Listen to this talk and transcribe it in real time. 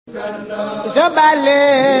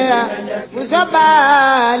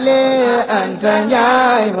Sabale anta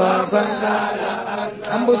njaay bokon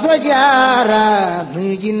ambu so jaara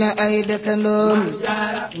nuy jina ay dëkkandoom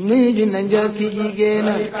nuy jina njëkki jigéen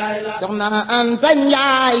soxna anta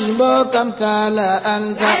njaay mbokam taala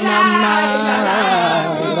anta mamaram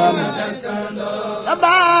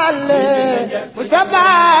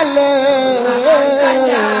sabale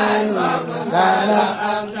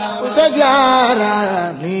sa jaara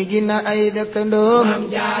nuy jina ay dëkkandoom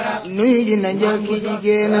nuy jina njëkki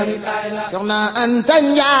jigéenam soxna anta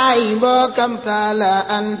njaay mbokkam taala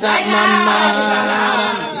anta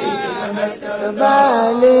mamaram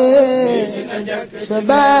sabale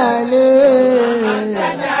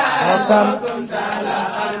mbokkam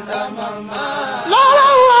loola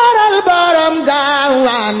waral borom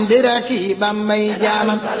gaawaan diraki bambay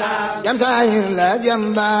jaamam jam saayir la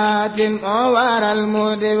jambaatin moo waral mu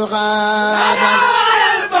dib xaadam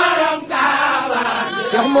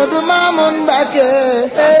Cheikh Modou Mamoun Mbacké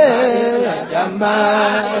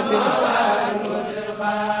jambaatin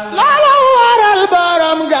loola waral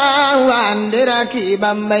borom gaawaan diraki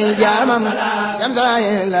bambay jaamam jam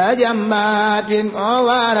saayir la jambaatin moo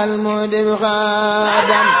waral mu dib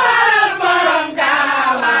xaadam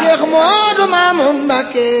Cheikh Modou Mamoun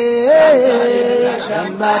Mbacké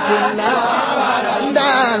jambaatin la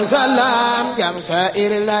Daaru Salaam jam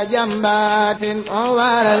saayir la jambaatin moo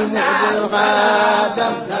waral mu dib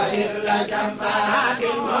xaadam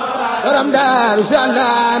borom Daaru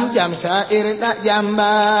Salaam jam saayir la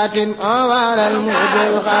jambaatin moo waral mu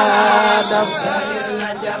dib xaadam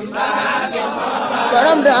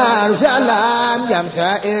borom Daaru Salaam jam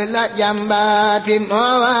saayir la jambaatin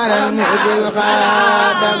moo waral mu dib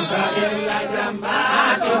xaadam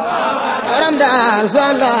borom Daaru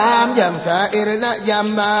Salaam jam saayir la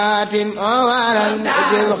jambaatin moo waral mu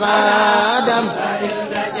dib xaadam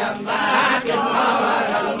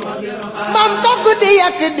mam togg di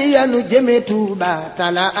yàq di yanu jëme Tuuba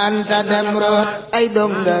tala anta dem root ay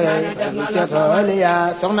donga dem ca tool ya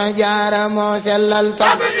soxna Jaara moo sellal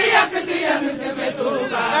togg di yàq di yanu jëme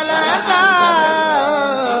Tuuba tala anta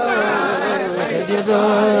ca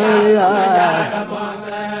tool ya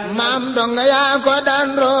maam donga yaa ko daan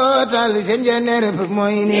rootal seen jeneer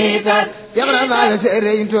mooy niital Seex Rafal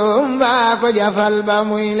Sëriñ Tuuba ko jafal ba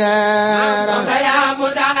muy leeral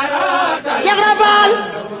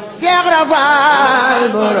Seex Rafal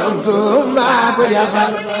borom Tuuba ko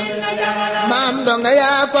jafal maam donga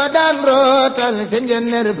yaa ko daan rootal seen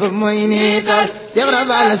jeneer mooy niital Seex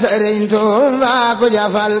Rafal Sëriñ Tuuba ko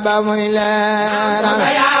jafal ba muy leeral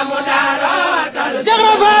Seex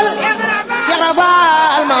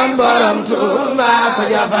Rafal maam borom Tuuba ko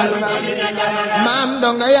jafal maam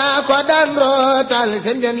donga yaa ko daan rootal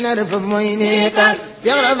seen jeneer mooy niital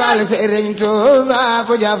Seex Rafal Sëriñ Tuuba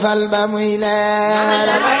ko jafal ba muy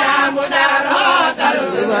leeral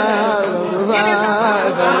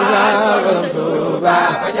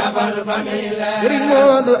Sëriñ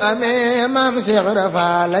Moodu amee maam Seex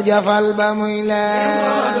Rafal la jafal ba muy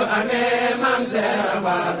leeral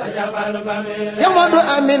Seex Moodu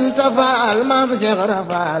amin tafal maam Seex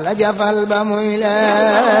Rafal la jafal ba muy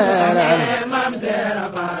leeral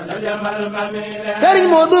Sëriñ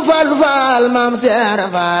Moodu Fall Fall maam Seex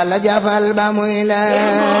Rafal la jafal ba muy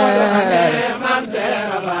leeral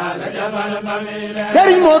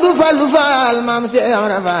Sëriñ Moodu Fall Fall maam Seex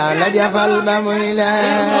Rafal la jafal ba muy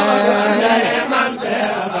leeral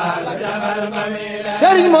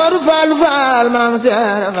Sëriñ Moodu Fall Fall maam Seex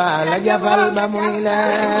Rafal la jafal ba muy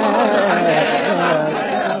leeral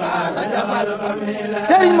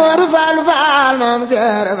Sëriñ Moodu Fall Fall maam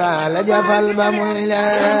Seex Rafal la jafal ba muy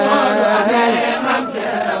leeral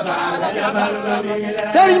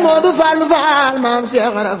Sëriñ Moodu Fall Fall maam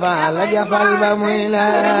Seex Rafal la jafal ba muy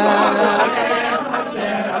leeral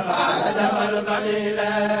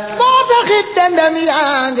moo taxit dandam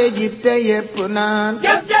yaa nga jib te yépp naan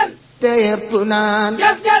te yépp naan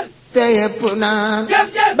te yépp naan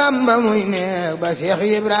Bamba muy neex ba Seex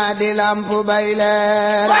Ibra di lamp bay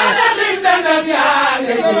leeral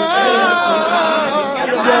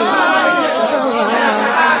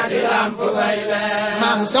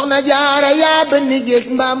maam soxna Jaara yaa ba ni géej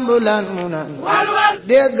mbambulan mu naan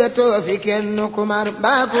déggatoo fi kenn ku mar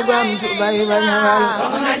baa ku bantu bay ba ñawal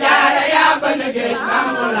soxna Jaara yaa ba ni géej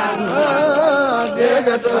mbambulan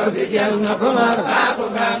déggatoo fi kenn ku mar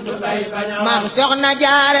maam soxna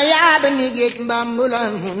jaara yaa ba ni géej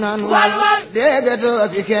mbambulan mu nan wal déggatoo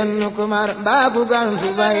fi kenn ku mar mbaa ku gantu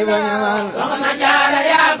bay baña wal soxna jaara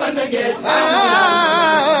yaa ba ni géej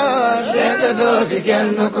déggatoo fi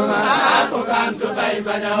kenn ku mar mbaa ku gantu bay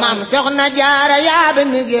baña wal maam soxna jaara yaa ba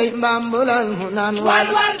ni géej mbambulan mu nan wal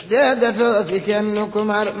déggatoo fi kenn ku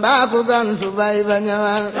mar mbaa ku gantu bay baña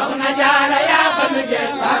wal soxna jaara yaa ba ni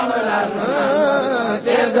géej mbambulan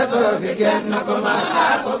déggatoo fi kenn ku mar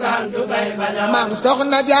mbaa ku gantu bay baña wal maam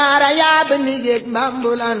soxna jaara yaa ba ni géej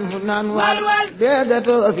mbambulan mu nan wal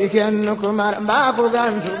déggatoo fi kenn ku mar mbaa ku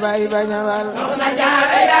gantu bay baña wal soxna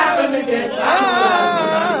jaara yaa ba ni géej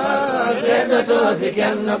déggatoo fi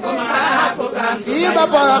kenn ku mar fii ba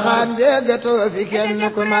Poroxaan déggatoo fi kenn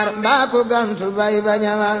ku mar mbaa ku gantu bay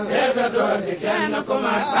baña wal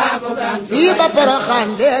fii ba Poroxaan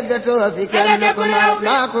déggatoo fi kenn ku mar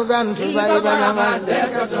mbaa ku gantu bay baña wal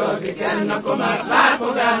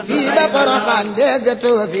fii ba Poroxaan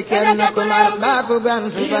déggatoo fi kenn ku mar mbaa ku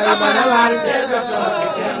gantu bay baña wal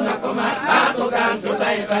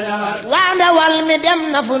waa ndawal mi dem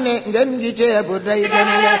na fu ne ngeen gi ceebu day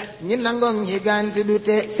ganale ñi nangoom ñi ganti du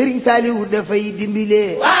te Sëriñ Saaliwu dafay dimbile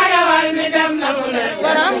waa ndawal mi dem na fu ne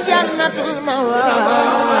borom jannatul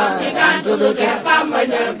mawaa ñi ganti du te Bamba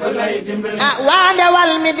ñépp lay dimbile ah waa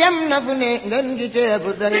ndawal mi dem na fu ne ngeen gi ceebu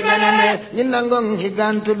day ganale ñi nangoom ñi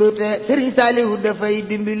ganti du te Sëriñ Saaliwu dafay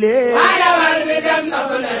dimbile waa ndawal mi dem na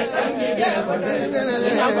fu ne ngeen gi ceebu day ganale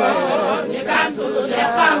ñi ganti du te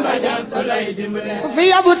Bamba ñépp lay dimbile ku fi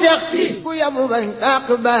yabu tex ku yabu bañ ak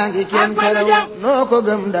baa ngi kenn terew noo ko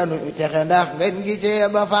gëm danu texe ndax ngeen gi cee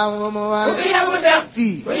ba faaw mu wal ku yabu tex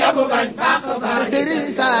fii ku yabu bañ ak baa ngi Sëriñ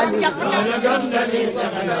Saaliw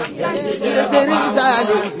Sëriñ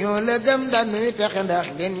Saaliw ñoo la gëm danu texe ndax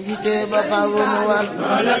ngeen gi cee ba faaw mu wal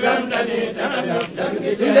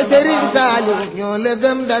Sëriñ Saaliw ñoo la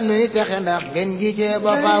gëm danu texe ndax ngeen gi cee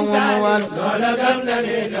ba faaw mu wal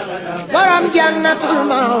borom jannatul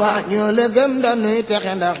mawa ñoo la gëm dañuy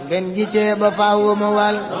texe ndax ngeen gi cee ba faaw mu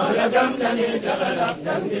wal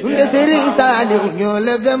Tunde Sëriñ Saaliw ñoo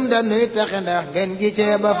la gëm dañuy texe ndax ngeen gi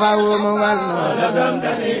cee ba faaw mu wal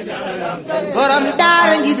borom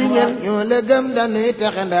daara nji bi ñen ñoo la gëm dañuy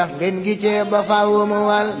texe ndax ngeen gi cee ba faaw mu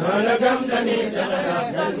wal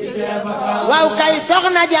waaw kay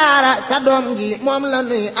soxna jaara sa doom ji moom la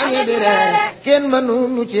nuy añe di reer kenn mënu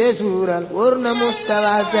nu cee suural wóor na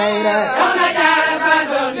Mustafa Kayra soxna jaara sa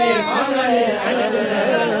doom ji moom la nuy añe di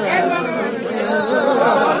reer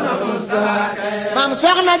maam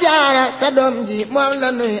soxna jaara sa doom ji moom la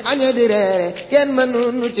nuy añe di reere kenn mënu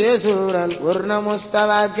nu cee suural wóor na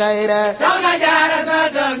Mustafa Kayra soxna jaara sa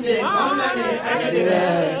doom ji moom la nuy añe di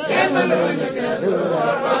reere kenn mënu nu cee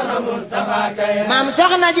suural wóor na Mustafa Kayra maam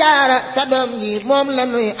soxna jaara sa doom ji moom la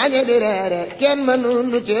nuy añe di reere kenn mënu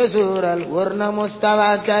nu cee suural wóor na Mustafa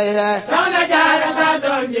Kayra soxna jaara sa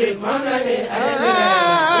doom ji moom la nuy añe di reere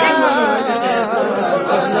kenn mënu nu cee suural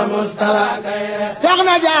wóor na Mustafa Kayra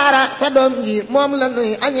soxna jaara sa doom ji moom la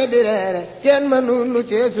nuy añe di reere kenn mënu nu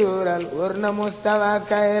cee suural wóor na Mustafa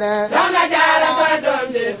Kayra soxna jaara sa doom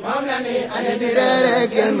ji moom la nuy añe di reere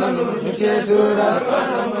kenn mënu nu cee suural wóor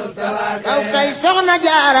na Mustafa Kayra aw kay soxna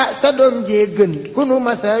jaara sa doom ji gën ku nu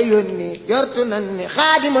masa yónni jortu nan ni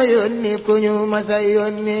Xaadima yónni ku ñu masa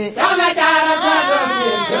yónni soxna jaara sa doom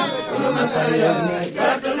ji gën ku nu masa yónni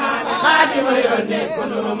jortu nan ni Xaadima yónni ku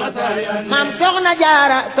nu masa yónni maam soxna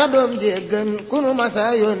jaara sa doom ji gën ku nu masa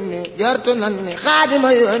yónni jortu nan ni Xaadima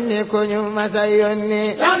yónni ku ñu masa yónni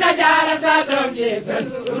soxna jaara sa doom ji gën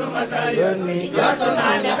ku nu masa yónni jortu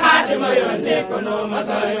nan ni Xaadima yónni ku nu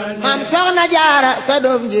masa yónni maam soxna jaara sa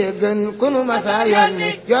doom ji gën ku nu masa yónni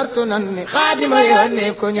jortu nan ni Xaadima yónni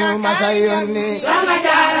ku ñu masa yónni soxna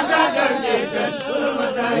jaara sa doom ji gën ku nu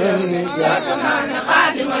masa yónni jortu nan ni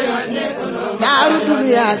Xaadima yónni ku nu daaru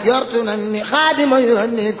dunya jortu nan ni Xaadima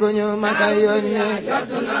yónni ku ñu masa yónni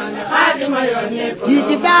fii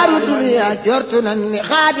ci daaru dunya jortu nan ni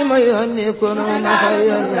Xaadima yónni ku nu masa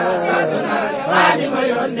yónni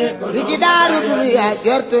fii ci daaru dunya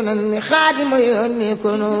jortu nan ni Xaadima yónni ku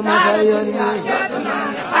nu masa yónni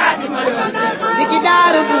fii ci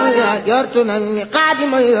daaru dunya jortu nan ni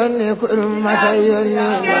Xaadima yónni ku nu masa yónni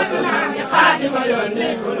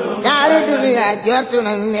daaru dunya jortu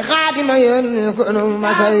nan ni Xaadima yónni ku nu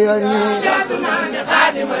masa yónni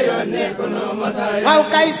waaw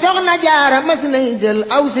kay soxna jaara mas nay jël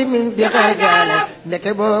aw simin di xargaale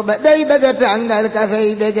ndeke booba day bëgg a tàngal kafey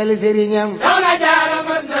bégal sëriñam soxna jaara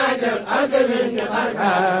mas naa jël aw simin di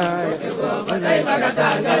xargaale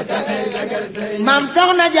maam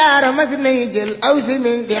soxna jaara mas nay jël aw si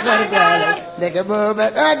min di xar gaal ndeke booba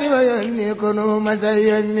Xaadima yónni ko nu mas a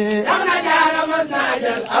yónni soxna jaara mas naa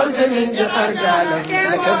jël aw si min di xar gaal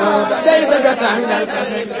ndeke booba day bëgg a tàngal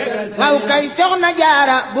waaw kay soxna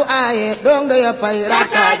jaara bu aaye donga ya pay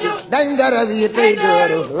rakkaaju dañ garab yi tey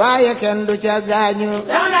dóoru waaye kenn du ca gaañu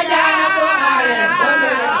soxna jaara bu aaye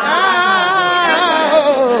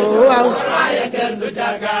waaw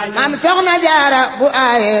maam soxna jaara bu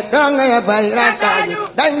aaye donga ya pay rakkaaju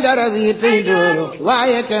dañ garab yi tey dóoru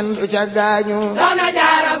waaye kenn du ca gaañu soxna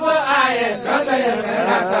jaara bu aaye donga ya pay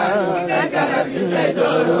rakkaaju dañ garab yi tey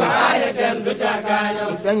dóoru waaye kenn du ca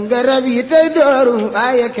gaañu dañ garab yi tey dóoru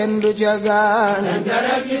waaye kenn du ca gaañu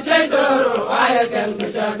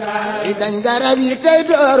dañ garab yi tey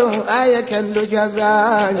dóoru waaye kenn du ca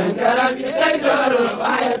gaañu dañ garab yi tey dóoru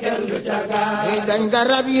waaye kenn du ca gaañu dañ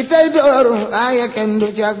garab yi tey dóoru waaye kenn du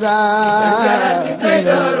ca gaañu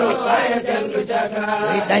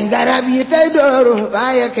dañ garab yi tey dóoru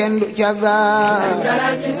waaye kenn du ca gaañu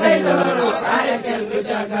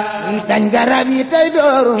dañ garab yi tey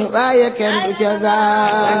dóoru waaye kenn du ca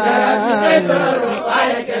gaañu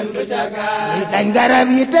dañ garab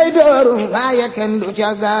yi tey dóoru waaye kenn du ca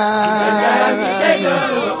gaañu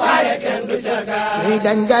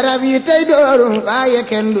dañ garab yi tey dóoru waaye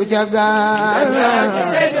kenn du ca gaañu dañ garab yi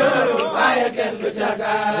tey dóoru waaye kenn du ca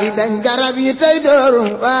gaañu dañ garab yi tey dóoru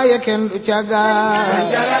waaye kenn du ca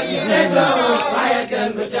gaañu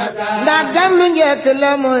ndagam lu njëkk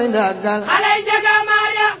la mooy ndagal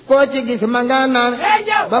koo ci gis ma nga naan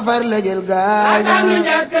ba far la jël gaañu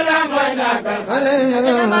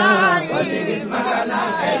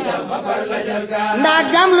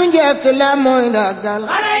ndagam lu njëkk la mooy ndagal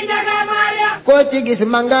koo ci gis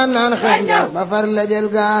ma nga naan xëy ba far la jël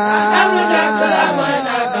gaañu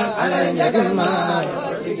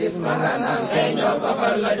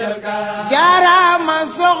jaaraama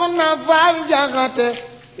soxna Faal Jaxate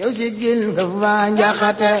yow si gil nga Faal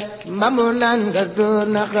Jaxate mbamu nan nga doo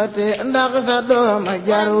naxate ndax sa dooma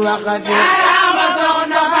jar waxate jaaraama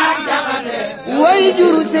soxna Faal Jaxate way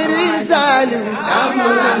juru Sëriñ Saaliw mbamu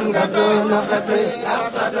nan nga doo naxate ndax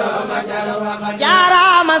sa dooma jar waxate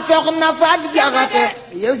jaaraama soxna Faal Jaxate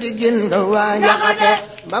yow si gil nga Faal Jaxate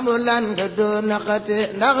mbamu lan nga doo naxate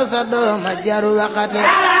ndax sa dooma jar waxate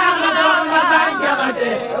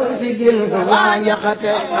sigil nga Faal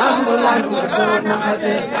Jaxate ambulan nga doo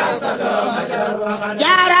naxate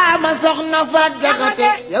jaaraama soxna Faal Jaxate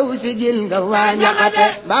yow sigil nga Faal Jaxate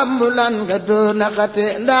ambulan nga doo naxate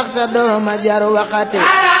ndax sa dooma jar waxate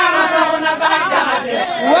jaaraama soxna Faal Jaxate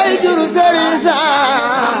way juru Sëriñ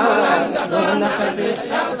Saaliw doo naxate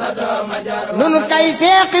ndax sa dooma jar nun kay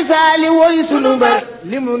Seexi Saali woy sunu mbër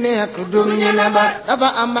li mu nekk dum ñi ne ba dafa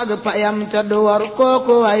am ak payam te du war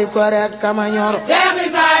kooku way ko rek kama ñor Seexi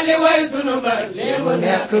Saali way sunu mbër li mu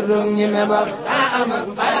nekk dum ñi ne ba daa am ak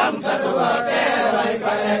payam te du war way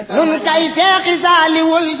ko rek nun kay Seexi Saali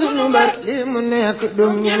way sunu mbër li mu nekk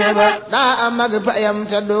dum ñi ne ba daa am ak payam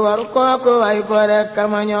te du war kooku way ko rek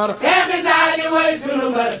kama ñor Seexi Saali way sunu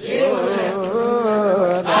mbër li mu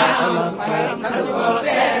nekk daa am ak payam te du war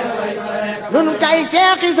nun kay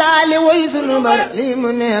Seexi Saali way sunu mbër li mu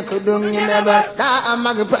nekk dum ñi ne ba daa am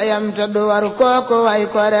ak payam te du war kooku way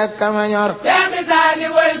ko rek kama ñor Seexi Saali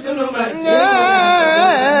way sunu mbër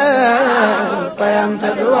payam te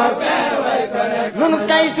du war nun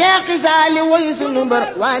kay Seexi Saali way sunu mbër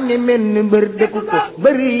waa ni men ni mbër dëkku ko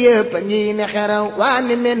bëri yëpp ñi ne xeraw waa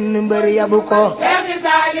ni men ni mbër yabu ko Seexi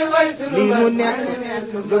Saali way sunu mbër li mu nekk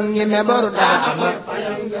dum ñi ne bor daa am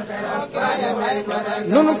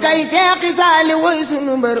nun kay Seexi Saali way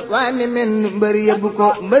sunu mbër waa ni men ni mbër yabu ko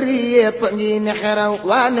mbëri yëpp ñi ne xeraw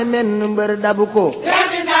waa ni men ni mbër dabu ko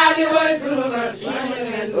Seexi Saali way sunu mbër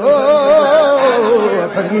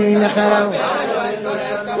fa ngi ne xeraw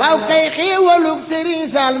waaw kay xéewalug Sëriñ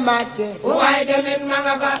Saal Mbàkke waay demit ma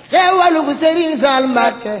nga fa xéewalug Sëriñ Saal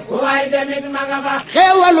Mbàkke waay demit ma nga fa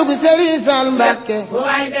xéewalug Sëriñ Saal Mbàkke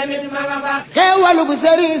waay demit ma nga fa xéewalug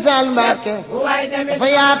Sëriñ Saal Mbàkke waay demit fa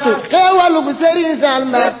yaatu xéewalug Sëriñ Saal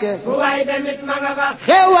Mbàkke waay demit ma nga fa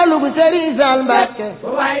xéewalug Sëriñ Saal Mbàkke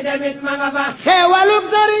waay demit ma nga fa xéewalug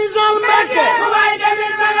Sëriñ Saal Mbàkke waay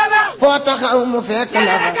demit ma nga fa foo taxaw mu fekk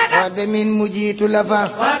la fa foo demin mu jiitu la fa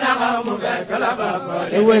foo taxaw mu fekk la fa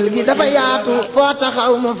wël gi dafa yaatu foo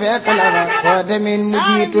taxaw mu fekk la fa foo demin mu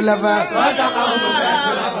jiitu la fa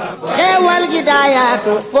xéewal gi daa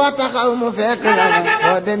yaatu foo taxaw mu fekk la fa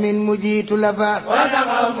foo demin mu jiitu la fa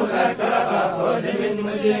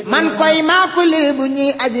man koy maakuli bu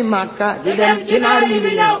ñuy aji Makka di dem ci naar yi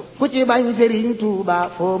di ñëw ku ci bañ Serigne Touba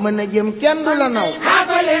foo mën a jëm kenn du la naw maa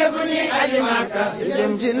ko léebu ni aji Makka di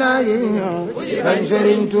dem ci naar yi ñëw ku ci bañ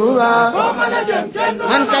Serigne Touba foo mën a jëm kenn du la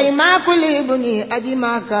man kay maa ko léebu ni aji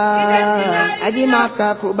Makka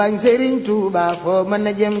ku bañ Serigne Touba foo mën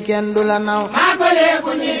a jëm kenn du la naw maa ko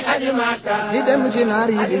léebu ni aji Makka di dem ci naar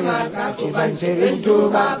yi di ñëw ku ci bañ Serigne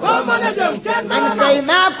Touba foo mën a jëm kenn du la man naw kay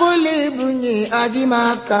maa ko léebu ni aji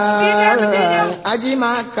Makka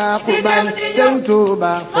ku bañ Serigne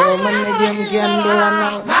Touba foo mën a jëm kenn du la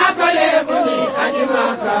naw maa ko léebu ni aji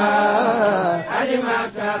Makka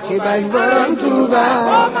ci bañ borom Touba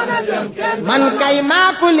foo mën a jëm kenn man kay maa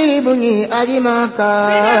ko léebu ni aji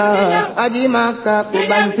Makka ku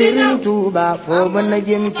bañ Serigne Touba foo mën a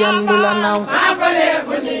jëm kenn du la naw maa ko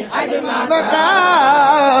léebu ni aji Makka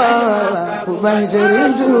ku bañ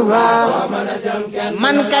Serigne Touba foo mën a jëm kenn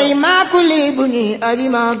man kay maa ko léebu ni aji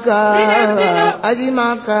Makka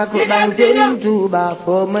ku bañ Serigne Touba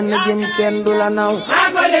foo mën a jëm kenn du la naw maa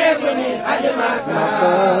ko léebu ni aji Makka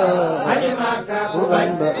ku bañ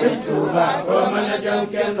borom Touba foo mën a jëm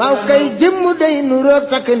kenn waaw kay jëmm day nuroog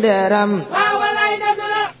takk ndeeram waaw walaay dëgg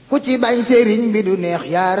la ku ci bañ Serigne bi du neex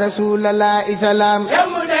yaa Rasulallah isalaam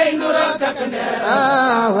jëmm day nuroo takk ndeer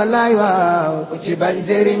wallaay waaw ku ci bañ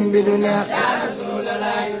Serigne bi du neex yaa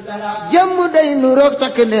Rasulallah salaam jëmm day nuroog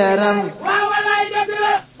takk ndeeram waaw walaay dëgg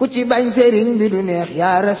la ku ci bañ Serigne bi du neex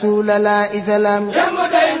yaa Rasulallah isalaam jëmm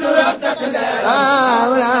day nuroo takk ndeer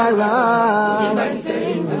wallaay waaw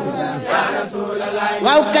yaa Rasulallah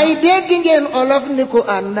waaw kay dégg ngeen olof ni ku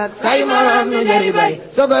ànd ak say morom nu jëri bay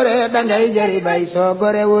soo goree dangay jëri bay soo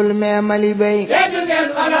gorewul meemali bay dégg ngeen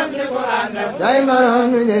olof ni ko ànd ak say morom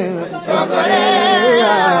nu jëri bay soo goree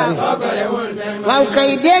soo gorewul dem waaw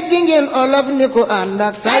kay dégg ngeen olof ni ku ànd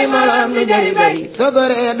ak say morom nu jëri bay soo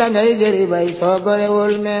goree dangay jëri bay soo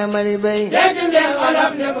gorewul meemali bay dégg ngeen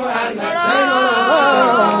olof ni ko ànd ak say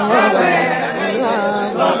morom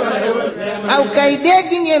aw kay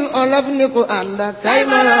dégg ngeen olof ni ku ànd ak say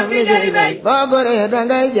morom nu jëri bay boo goree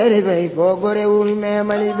dangay jëri bay boo gorewul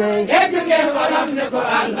meemali bay dégg ngeen olof ni ko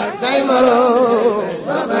ànd ak say morom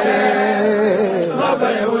soo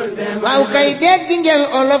gorewul dem waaw kay dégg ngeen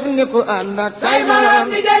olof ni ku ànd ak say morom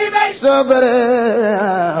ni jëri bay soo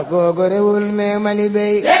goree boo gorewul meemali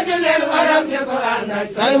bay dégg ngeen olof ni ko ànd ak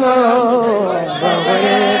say morom boo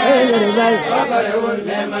goree jëri bay soo gorewul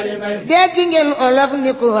dem mali bay dégg ngeen olof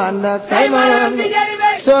ni ku ànd ak say morom ni jëri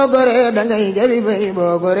bay soo goree dangay jëri bay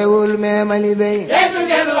boo gorewul meemali bay dégg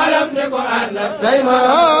ngeen olof ni ko ànd ak say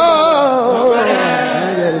morom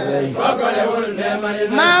jëri bay soo gorewul dem mali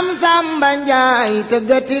bay maam Samba Njaay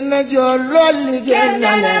tëggati na jool lool liggéey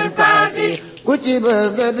na leen paasi ku ci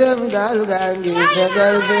bëgg a dem gaal gaa ngi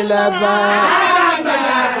tegal fi la baax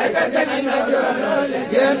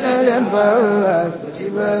liggéey na leen paas ku ci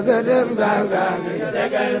bëgg a dem gaal gaa ngi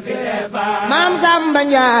tegal fi lefa maam Samba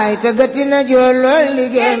Njaay tëggati na jool lool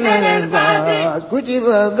liggéey na leen paas ku ci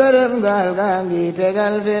bëgg a dem gaal gaa ngi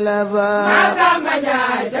tegal fi la baax Samba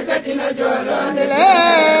Njaay tëggati na jooloon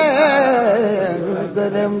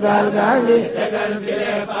gërëm gaal gaa ngi tegal fi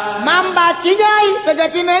lefa maam Bàcci Njaay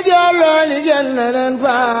tëggati na jooloo li gën na leen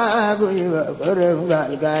faagu yi ba gërëm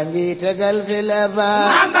gaal gaa ngi tegal fi la faa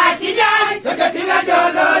Samba Njaay tëggati na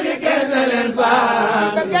jooloon liggéey na leen fa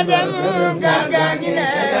gërëm gaal gaa ngi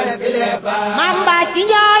tegal fi lefa maam Bàcci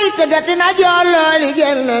Njaay tëggati na jooloo li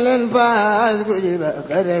gën na leen faagu yi ba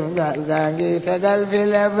gërëm gaal gaa ngi tegal fi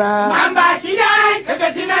la faa Samba Njaay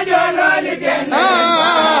tëggati na jooloon liggéey na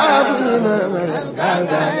leen gaal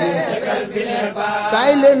gaa ngi tegal fi lefa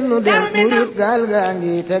kaay leen nu dem murit gaal gaa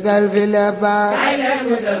ngi tegal fi la faa ay leen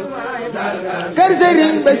mu dem kër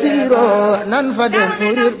Sëriñ Basiiro nan fa dem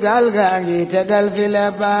murit gaal gaa ngi tegal fi la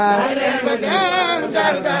baax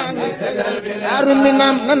Daaru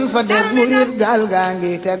Minam nan fa dem murit gaal gaa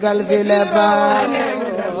ngi tegal fi la baax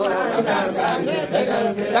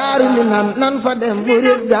Daaru Minam nan fa dem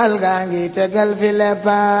murit gaal gaa ngi tegal fi la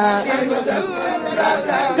baax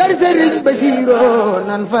kër Sëriñ Basiiro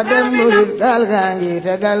nan fa dem murit gaal gaa ngi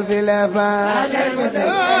tegal fi la baax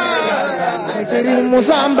Sëriñ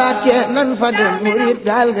Musa Mbàkke nan fa dem murit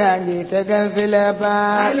gaal gaa ngi tegal fi la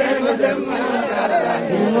baax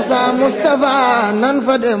Sëriñ Musa Mustafa nan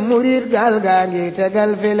fa dem murit gaal gaa ngi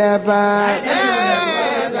tegal fi la baax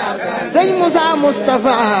Sëriñ Musa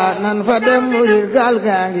Mustafa nan fa dem murit gaal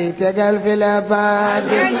gaa ngi tegal fi la baax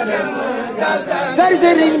kër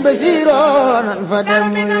Sëriñ Basiiro nan fa dem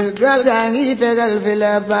murit gaal gaa ngi tegal fi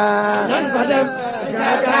la baax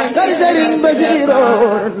kër Sëriñ Basiru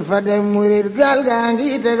nan fa dem murit gaal gaa ngi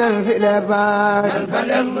tegal fi la baay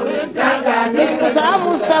Sëriñ Musa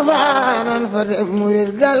Mustafa nan fa dem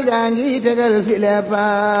murit gaal gaa ngi tegal fi la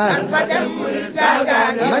baay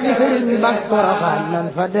magi Sëriñ Bas Poroxaan nan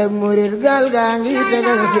fa dem murit gaal gaa ngi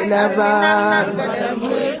tegal fi la baay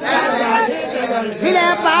fi la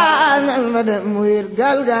baay nan fa dem murit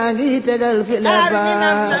gaal gaa ngi tegal fi la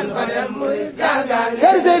baay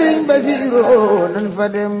kër Sëriñ Basiru nan fa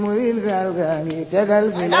dem murit gaal gaa ngi tegal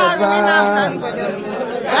fi la baay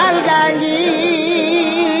gaal gaa ngi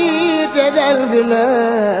tegal fi la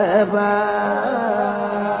baay